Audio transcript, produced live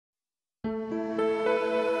Right,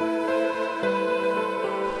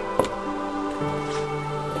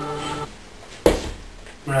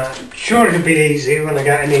 sure it'll be easy when I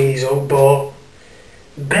get an easel, but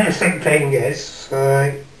the basic thing is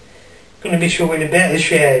going to be showing a bit of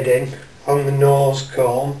shading on the nose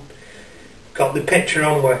cone. Got the picture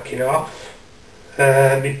I'm working off,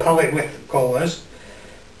 my palette with colours.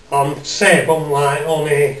 On save them, like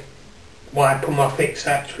only wipe them off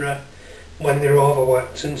etc. when they're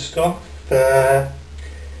overworked and stuff. My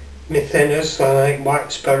thinners like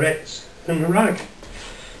white spirits and rag.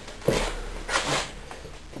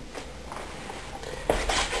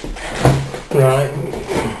 Right,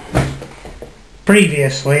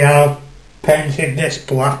 previously I painted this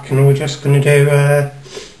black and we're just going to do a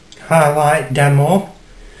highlight demo,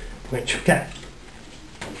 which will get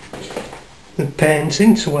the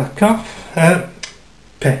painting to work off,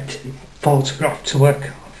 painting, photograph to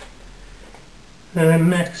work off, and then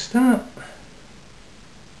next that.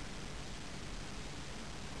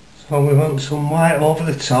 So we want some white over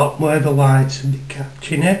the top where the lights will be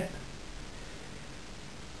catching it.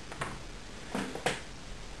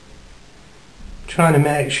 Trying to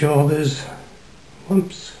make sure there's,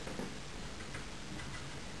 whoops,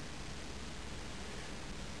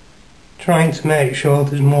 trying to make sure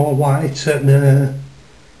there's more white at the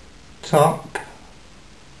top.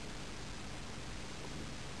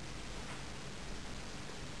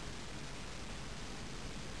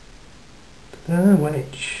 There,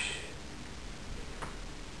 which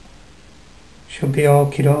should be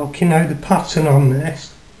okie dokie. Now the pattern on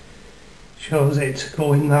this shows it to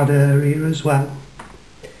go in that area as well.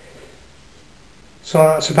 So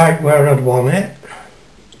that's about where I'd want it.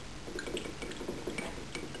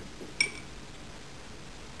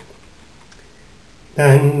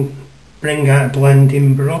 Then bring out a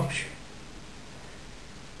blending brush.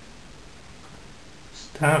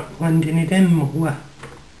 Start blending it in more.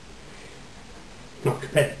 Knock a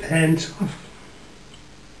bit of paint off.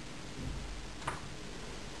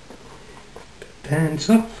 Paint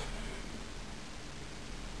off.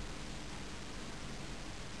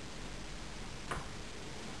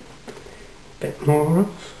 Bit more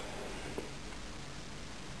off.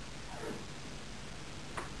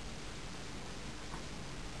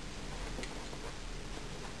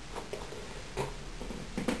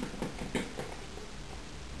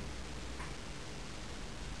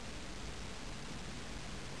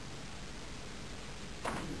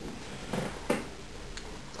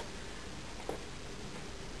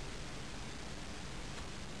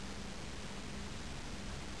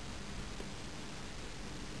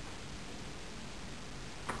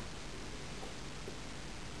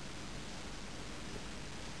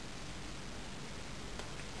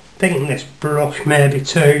 I think this brush may be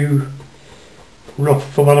too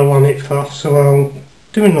rough for what I want it for, so I'll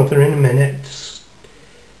do another in a minute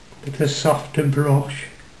with a softer brush,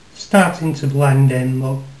 starting to blend in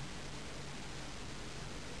though.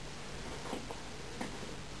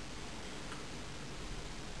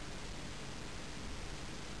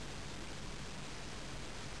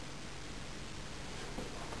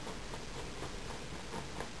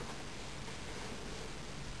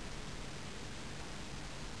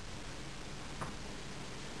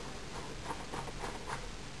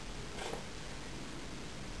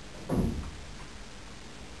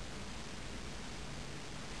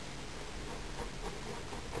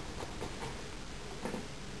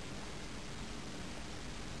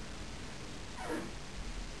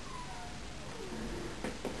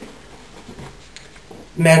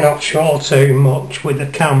 May not show too much with the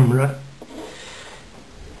camera.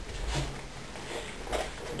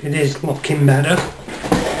 It is looking better.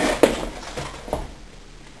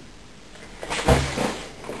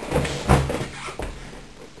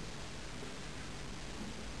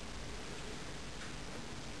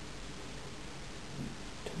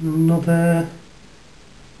 Another.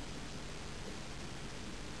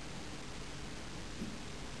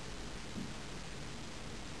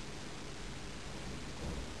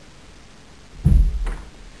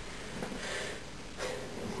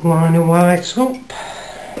 Line of white up.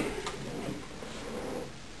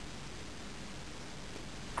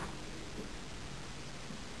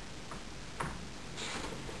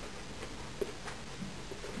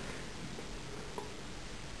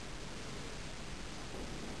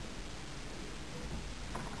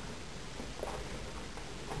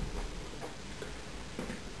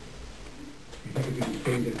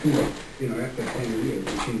 You know, after 10 years,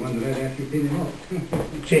 you can wonder that after you've been in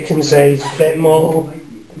off. You can see a bit more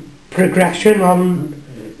progression on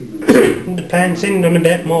the painting, done a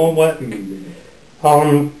bit more work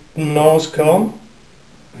on nose cone,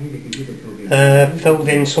 Filled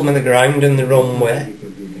in some of the ground and the runway.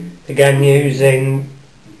 Again using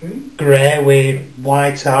grey with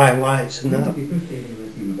white highlights and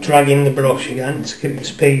that. Dragging the brush again to give the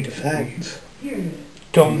speed effect.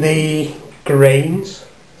 Done the greens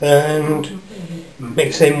and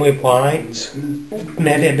mixing with white.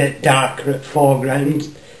 Made it a bit darker at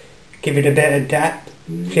foreground. Give it a bit of depth.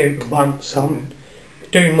 A few clamps on.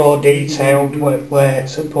 Do more detailed work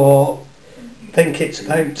later, but I think it's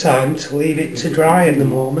about time to leave it to dry at the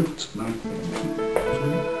moment.